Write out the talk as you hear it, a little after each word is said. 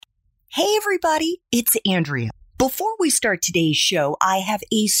Hey everybody, it's Andrea. Before we start today's show, I have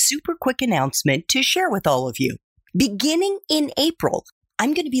a super quick announcement to share with all of you. Beginning in April,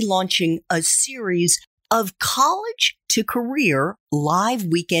 I'm going to be launching a series of college to career live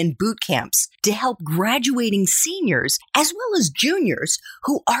weekend boot camps to help graduating seniors as well as juniors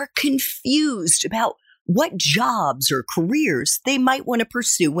who are confused about what jobs or careers they might want to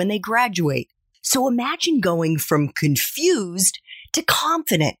pursue when they graduate. So imagine going from confused to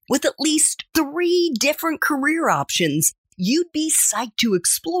confident with at least 3 different career options you'd be psyched to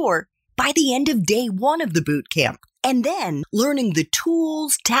explore by the end of day 1 of the boot camp. And then learning the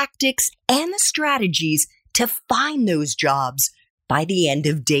tools, tactics, and the strategies to find those jobs by the end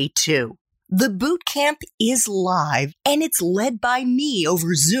of day 2. The boot camp is live and it's led by me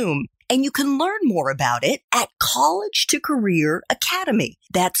over Zoom. And you can learn more about it at College to Career Academy.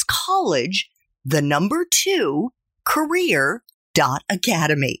 That's college, the number 2, career.academy.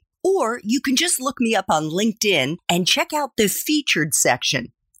 Or you can just look me up on LinkedIn and check out the featured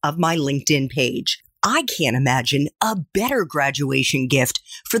section of my LinkedIn page. I can't imagine a better graduation gift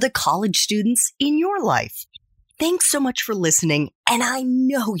for the college students in your life. Thanks so much for listening, and I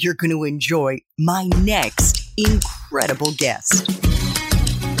know you're going to enjoy my next incredible guest.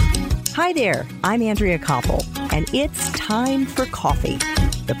 Hi there, I'm Andrea Koppel, and it's time for coffee,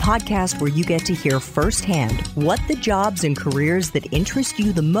 the podcast where you get to hear firsthand what the jobs and careers that interest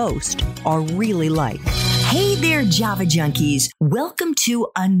you the most are really like. Hey there, Java Junkies. Welcome to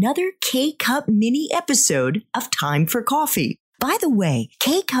another K-Cup mini episode of Time for Coffee. By the way,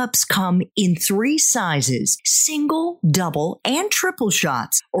 K-Cups come in 3 sizes, single, double, and triple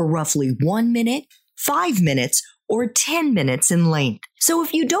shots, or roughly 1 minute, 5 minutes, or 10 minutes in length. So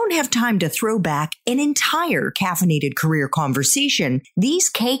if you don't have time to throw back an entire caffeinated career conversation, these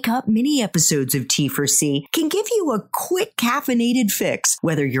K-Cup mini episodes of T4C can give you a quick caffeinated fix,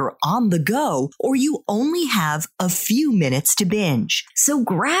 whether you're on the go or you only have a few minutes to binge. So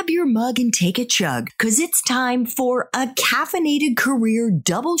grab your mug and take a chug, because it's time for a caffeinated career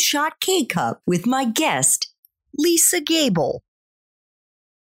double shot K-Cup with my guest, Lisa Gable.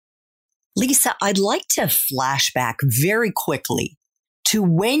 Lisa, I'd like to flash back very quickly to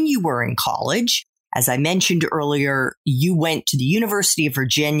when you were in college. As I mentioned earlier, you went to the University of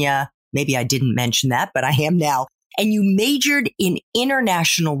Virginia. Maybe I didn't mention that, but I am now. And you majored in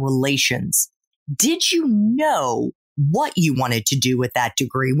international relations. Did you know what you wanted to do with that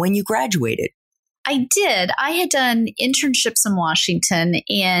degree when you graduated? I did. I had done internships in Washington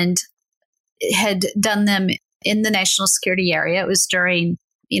and had done them in the national security area. It was during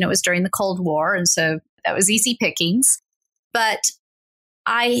the Cold War. And so that was easy pickings. But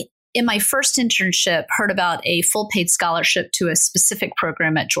I, in my first internship, heard about a full paid scholarship to a specific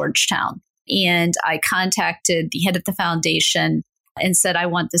program at Georgetown. And I contacted the head of the foundation and said, I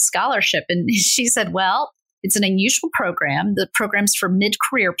want this scholarship. And she said, well, it's an unusual program. The program's for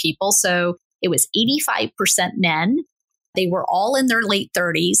mid-career people. So it was 85% men. They were all in their late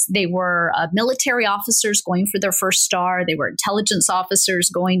 30s. They were military officers going for their first star. They were intelligence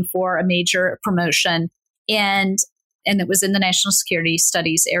officers going for a major promotion. And it was in the National Security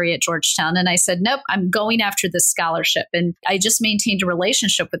Studies area at Georgetown. And I said, nope, I'm going after this scholarship. And I just maintained a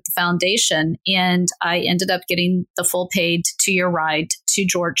relationship with the foundation. And I ended up getting the full paid 2-year ride to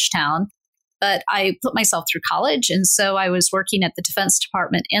Georgetown. But I put myself through college. And so I was working at the Defense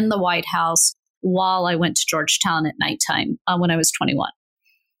Department in the White House while I went to Georgetown at nighttime when I was 21.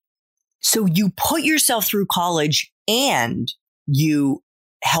 So you put yourself through college and you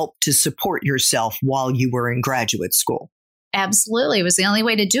helped to support yourself while you were in graduate school. Absolutely. It was the only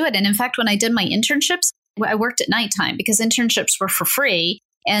way to do it. And in fact, when I did my internships, I worked at nighttime because internships were for free.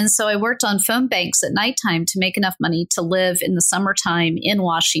 And so I worked on phone banks at nighttime to make enough money to live in the summertime in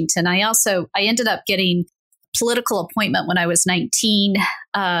Washington. I ended up getting political appointment when I was 19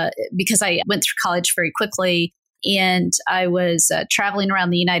 because I went through college very quickly. And I was traveling around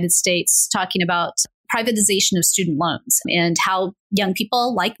the United States talking about privatization of student loans and how young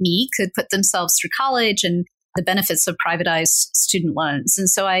people like me could put themselves through college and the benefits of privatized student loans. And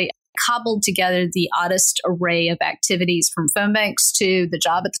so I cobbled together the oddest array of activities, from phone banks to the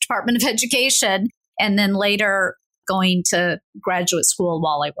job at the Department of Education, and then later going to graduate school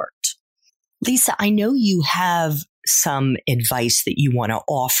while I worked. Lisa, I know you have some advice that you want to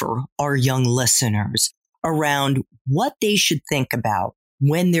offer our young listeners around what they should think about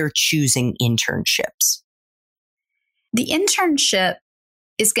when they're choosing internships. The internship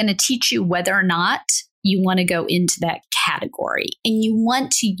is going to teach you whether or not you want to go into that category, and you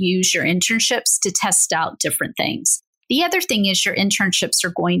want to use your internships to test out different things. The other thing is your internships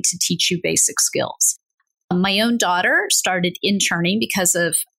are going to teach you basic skills. My own daughter started interning because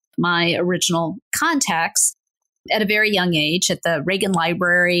of my original contacts at a very young age at the Reagan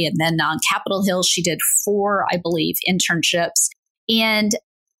Library. And then on Capitol Hill, she did 4, I believe, internships. And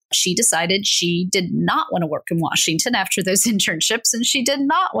she decided she did not want to work in Washington after those internships, and she did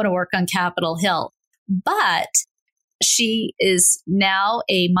not want to work on Capitol Hill. But she is now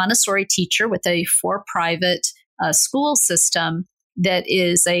a Montessori teacher with a for-profit school system that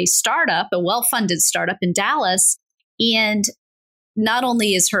is a startup, a well-funded startup in Dallas. And not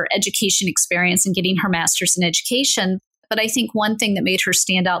only is her education experience and getting her master's in education, but I think one thing that made her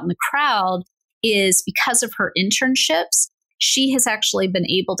stand out in the crowd is because of her internships, she has actually been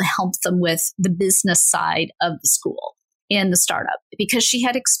able to help them with the business side of the school and the startup because she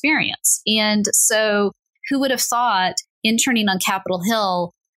had experience. And so who would have thought interning on Capitol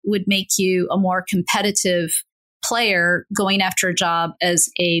Hill would make you a more competitive player going after a job as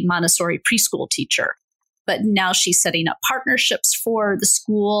a Montessori preschool teacher? But now she's setting up partnerships for the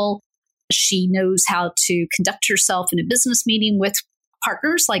school. She knows how to conduct herself in a business meeting with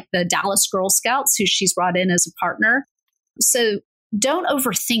partners like the Dallas Girl Scouts, who she's brought in as a partner. So don't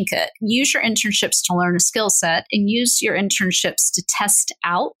overthink it. Use your internships to learn a skill set and use your internships to test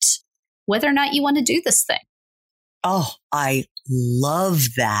out whether or not you want to do this thing. Oh, I love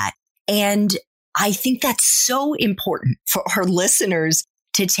that. And I think that's so important for our listeners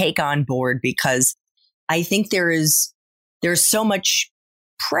to take on board, because I think there's so much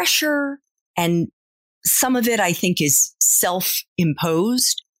pressure, and some of it I think is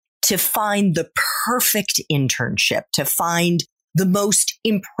self-imposed, to find the perfect internship, to find the most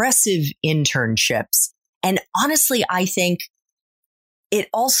impressive internships. And honestly, I think it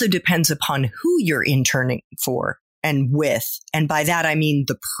also depends upon who you're interning for and with. And by that, I mean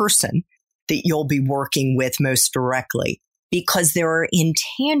the person that you'll be working with most directly, because there are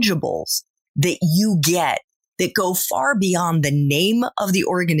intangibles that you get that go far beyond the name of the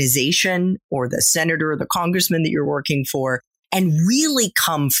organization or the senator or the congressman that you're working for, and really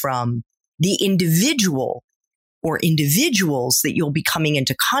come from the individual or individuals that you'll be coming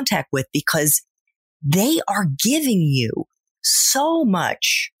into contact with, because they are giving you so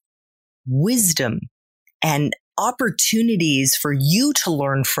much wisdom and opportunities for you to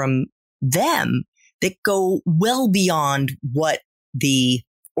learn from them that go well beyond what the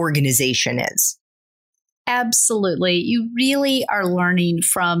organization is. Absolutely. You really are learning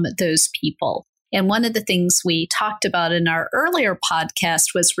from those people. And one of the things we talked about in our earlier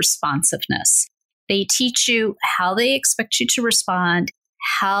podcast was responsiveness. They teach you how they expect you to respond,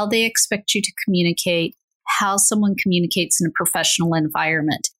 how they expect you to communicate, how someone communicates in a professional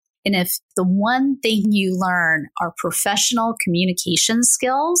environment. And if the one thing you learn are professional communication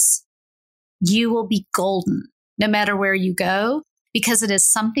skills, you will be golden no matter where you go, because it is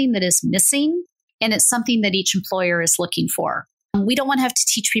something that is missing, and it's something that each employer is looking for. We don't want to have to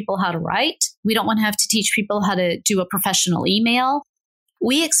teach people how to write. We don't want to have to teach people how to do a professional email.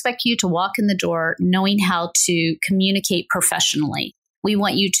 We expect you to walk in the door knowing how to communicate professionally. We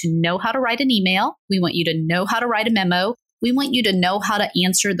want you to know how to write an email. We want you to know how to write a memo. We want you to know how to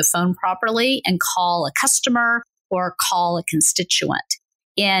answer the phone properly and call a customer or call a constituent.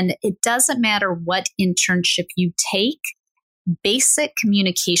 And it doesn't matter what internship you take, basic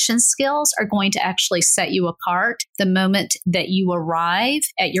communication skills are going to actually set you apart the moment that you arrive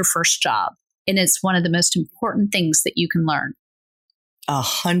at your first job. And it's one of the most important things that you can learn.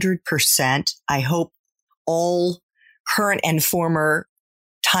 100%. I hope all current and former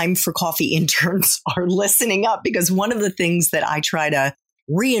Time for Coffee interns are listening up, because one of the things that I try to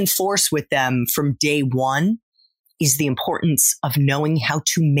reinforce with them from day one is the importance of knowing how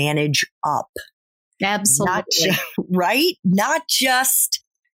to manage up. Absolutely. Right? Not just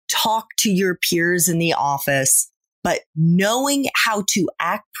talk to your peers in the office, but knowing how to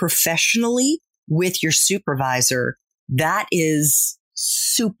act professionally with your supervisor. That is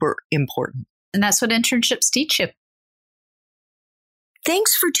super important. And that's what internships teach you.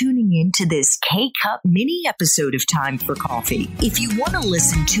 Thanks for tuning in to this K-Cup mini episode of Time for Coffee. If you want to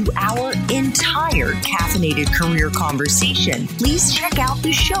listen to our entire caffeinated career conversation, please check out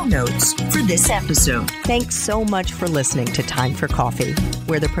the show notes for this episode. Thanks so much for listening to Time for Coffee,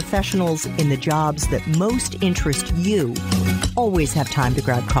 where the professionals in the jobs that most interest you always have time to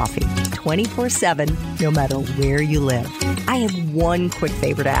grab coffee 24/7, no matter where you live. I have one quick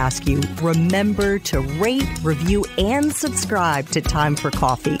favor to ask you. Remember to rate, review, and subscribe to Time for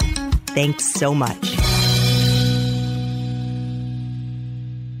Coffee. Thanks so much.